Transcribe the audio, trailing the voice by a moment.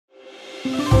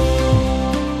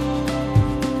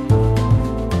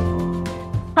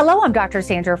Hello, I'm Dr.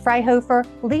 Sandra Fryhofer,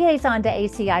 liaison to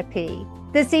ACIP,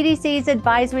 the CDC's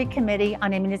Advisory Committee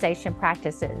on Immunization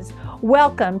Practices.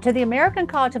 Welcome to the American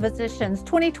College of Physicians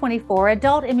 2024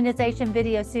 Adult Immunization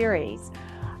Video Series.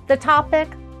 The topic,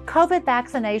 COVID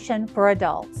vaccination for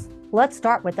adults. Let's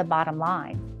start with the bottom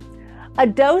line. A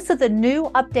dose of the new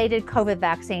updated COVID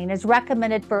vaccine is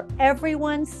recommended for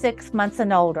everyone 6 months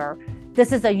and older.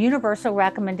 This is a universal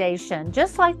recommendation,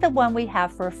 just like the one we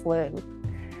have for flu.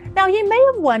 Now, you may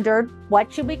have wondered,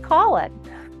 what should we call it?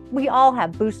 We all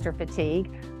have booster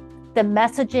fatigue. The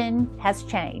messaging has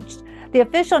changed. The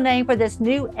official name for this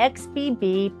new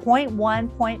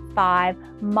XBB.1.5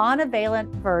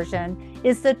 monovalent version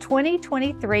is the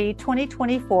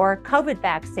 2023-2024 COVID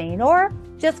vaccine, or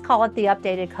just call it the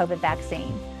updated COVID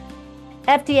vaccine.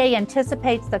 FDA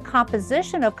anticipates the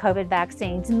composition of COVID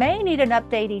vaccines may need an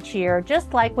update each year,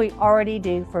 just like we already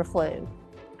do for flu.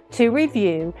 To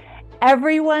review,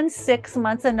 everyone 6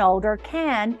 months and older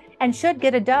can and should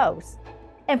get a dose.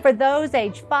 And for those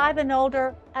age 5 and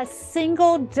older, a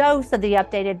single dose of the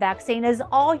updated vaccine is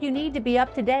all you need to be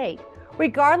up to date,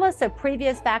 regardless of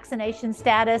previous vaccination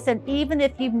status and even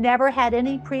if you've never had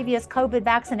any previous COVID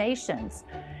vaccinations.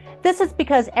 This is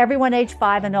because everyone age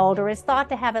 5 and older is thought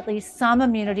to have at least some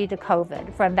immunity to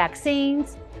COVID from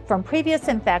vaccines, from previous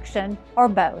infection, or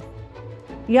both.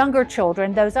 Younger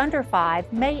children, those under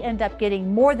 5, may end up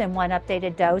getting more than one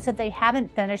updated dose if they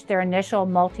haven't finished their initial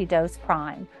multi-dose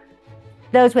prime.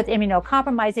 Those with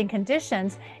immunocompromising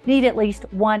conditions need at least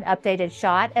one updated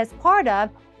shot as part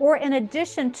of or in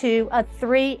addition to a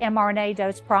 3 mRNA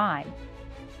dose prime.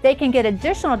 They can get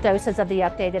additional doses of the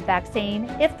updated vaccine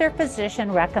if their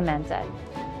physician recommends it.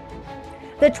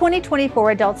 The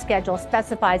 2024 adult schedule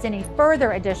specifies any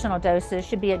further additional doses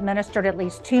should be administered at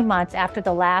least 2 months after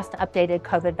the last updated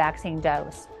COVID vaccine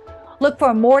dose. Look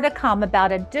for more to come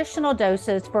about additional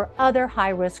doses for other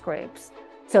high-risk groups.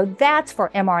 So that's for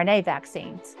mRNA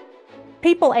vaccines.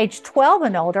 People aged 12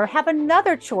 and older have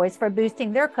another choice for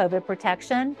boosting their COVID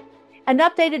protection. An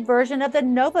updated version of the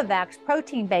Novavax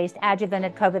protein-based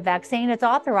adjuvanted COVID vaccine is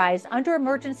authorized under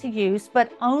emergency use,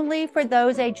 but only for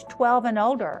those aged 12 and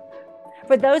older.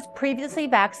 For those previously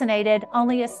vaccinated,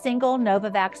 only a single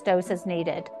Novavax dose is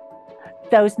needed.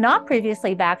 Those not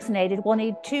previously vaccinated will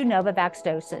need 2 Novavax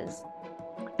doses.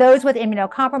 Those with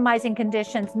immunocompromising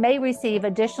conditions may receive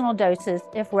additional doses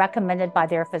if recommended by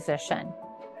their physician.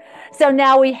 So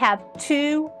now we have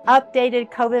 2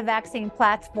 updated COVID vaccine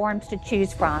platforms to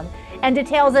choose from, and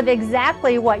details of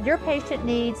exactly what your patient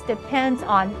needs depends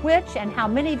on which and how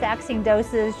many vaccine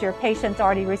doses your patient's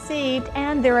already received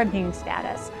and their immune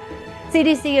status.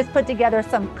 CDC has put together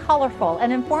some colorful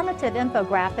and informative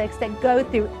infographics that go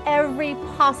through every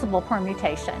possible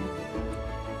permutation.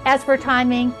 As for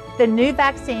timing, the new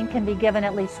vaccine can be given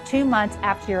at least 2 months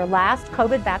after your last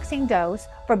COVID vaccine dose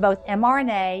for both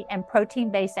mRNA and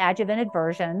protein-based adjuvanted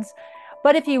versions.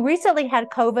 But if you recently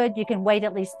had COVID, you can wait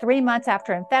at least 3 months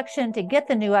after infection to get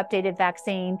the new updated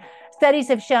vaccine. Studies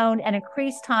have shown an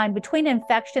increased time between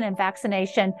infection and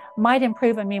vaccination might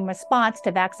improve immune response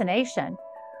to vaccination.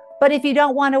 But if you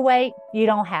don't want to wait, you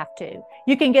don't have to.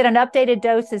 You can get an updated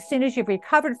dose as soon as you've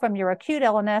recovered from your acute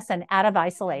illness and out of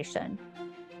isolation.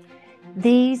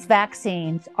 These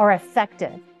vaccines are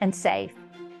effective and safe.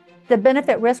 The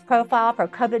benefit-risk profile for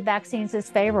COVID vaccines is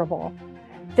favorable.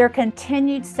 Their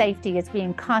continued safety is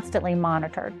being constantly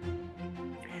monitored.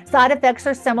 Side effects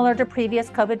are similar to previous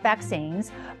COVID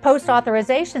vaccines.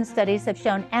 Post-authorization studies have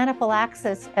shown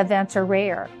anaphylaxis events are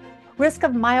rare. Risk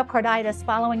of myocarditis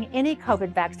following any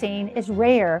COVID vaccine is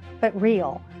rare but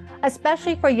real,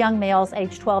 especially for young males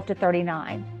aged 12 to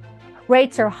 39.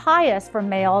 Rates are highest for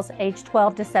males aged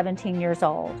 12 to 17 years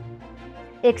old.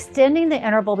 Extending the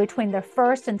interval between the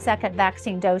first and second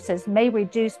vaccine doses may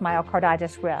reduce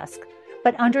myocarditis risk,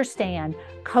 but understand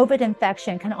COVID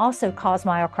infection can also cause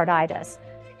myocarditis,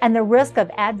 and the risk of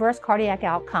adverse cardiac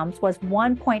outcomes was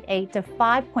 1.8 to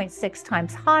 5.6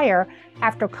 times higher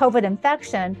after COVID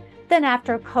infection than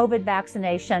after COVID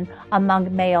vaccination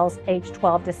among males aged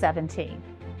 12 to 17.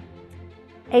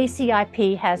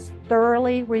 ACIP has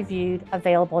thoroughly reviewed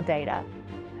available data.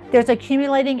 There's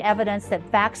accumulating evidence that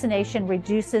vaccination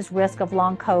reduces risk of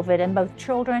long COVID in both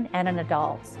children and in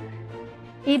adults.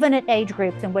 Even at age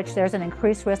groups in which there's an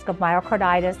increased risk of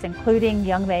myocarditis, including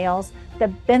young males, the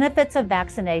benefits of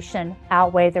vaccination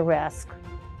outweigh the risk.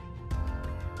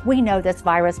 We know this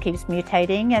virus keeps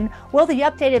mutating, and will the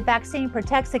updated vaccine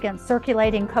protect against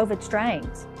circulating COVID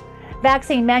strains?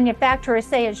 Vaccine manufacturers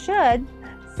say it should,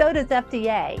 so does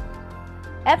FDA.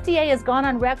 FDA has gone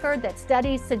on record that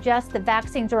studies suggest the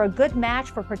vaccines are a good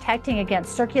match for protecting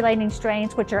against circulating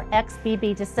strains which are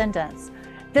XBB descendants.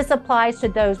 This applies to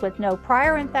those with no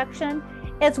prior infection,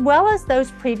 as well as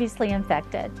those previously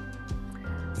infected.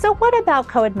 So what about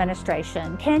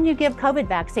co-administration? Can you give COVID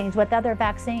vaccines with other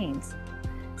vaccines?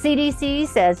 CDC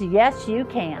says yes, you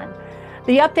can.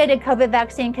 The updated COVID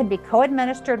vaccine can be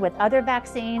co-administered with other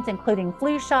vaccines, including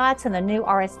flu shots and the new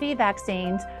RSV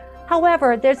vaccines.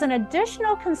 However, there's an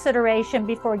additional consideration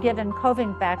before giving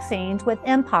COVID vaccines with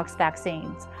Mpox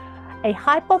vaccines, a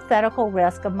hypothetical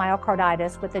risk of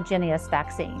myocarditis with the Jynneos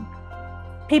vaccine.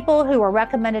 People who are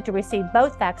recommended to receive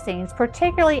both vaccines,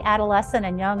 particularly adolescent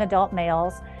and young adult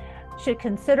males, should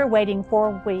consider waiting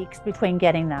 4 weeks between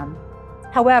getting them.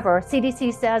 However,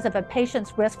 CDC says if a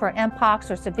patient's risk for Mpox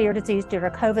or severe disease due to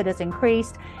COVID is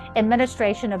increased,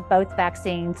 administration of both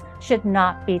vaccines should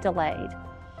not be delayed.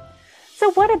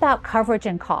 So what about coverage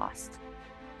and cost?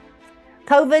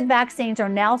 COVID vaccines are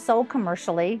now sold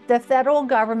commercially. The federal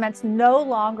government's no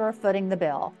longer footing the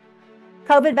bill.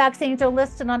 COVID vaccines are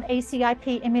listed on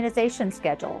ACIP immunization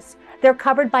schedules. They're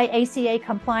covered by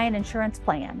ACA-compliant insurance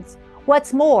plans.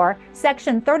 What's more,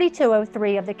 Section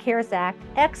 3203 of the CARES Act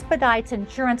expedites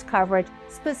insurance coverage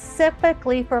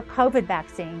specifically for COVID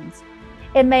vaccines.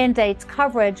 It mandates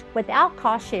coverage without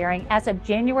cost sharing as of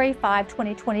January 5,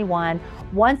 2021,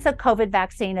 once a COVID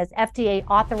vaccine is FDA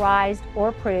authorized or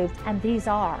approved, and these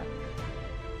are.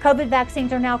 COVID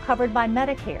vaccines are now covered by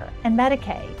Medicare and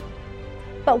Medicaid.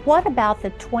 But what about the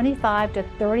 25 to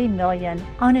 30 million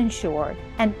uninsured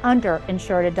and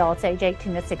underinsured adults age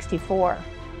 18 to 64?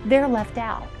 They're left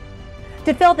out.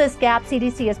 To fill this gap,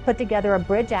 CDC has put together a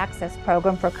bridge access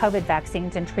program for COVID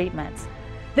vaccines and treatments.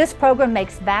 This program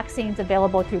makes vaccines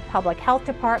available through public health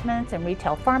departments and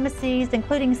retail pharmacies,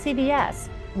 including CVS,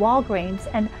 Walgreens,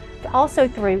 and also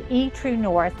through eTrue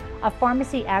North, a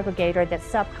pharmacy aggregator that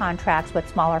subcontracts with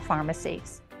smaller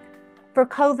pharmacies. For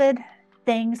COVID,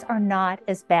 things are not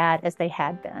as bad as they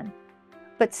had been.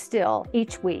 But still,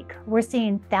 each week, we're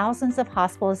seeing thousands of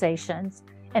hospitalizations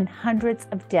and hundreds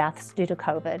of deaths due to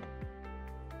COVID.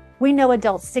 We know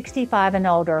adults 65 and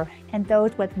older and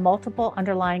those with multiple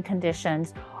underlying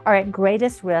conditions are at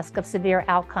greatest risk of severe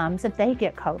outcomes if they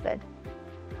get COVID.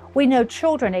 We know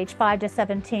children aged 5 to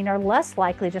 17 are less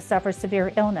likely to suffer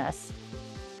severe illness.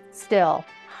 Still,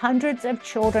 hundreds of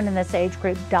children in this age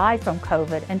group died from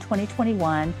COVID in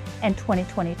 2021 and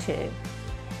 2022,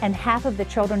 and half of the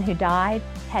children who died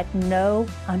had no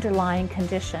underlying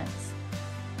conditions.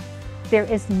 There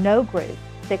is no group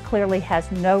that clearly has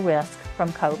no risk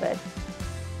from COVID.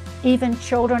 Even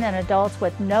children and adults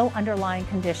with no underlying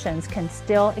conditions can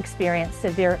still experience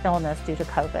severe illness due to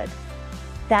COVID.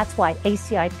 That's why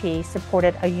ACIP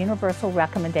supported a universal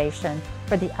recommendation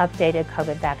for the updated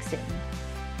COVID vaccine.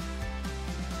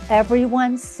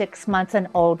 Everyone 6 months and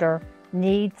older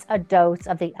needs a dose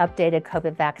of the updated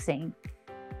COVID vaccine.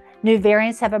 New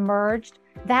variants have emerged.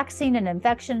 Vaccine and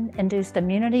infection-induced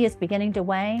immunity is beginning to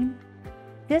wane.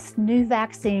 This new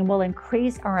vaccine will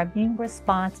increase our immune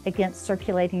response against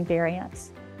circulating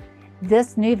variants.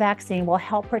 This new vaccine will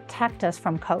help protect us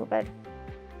from COVID.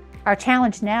 Our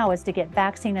challenge now is to get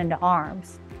vaccine into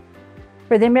arms.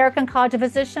 For the American College of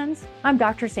Physicians, I'm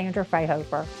Dr. Sandra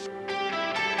Fryhofer.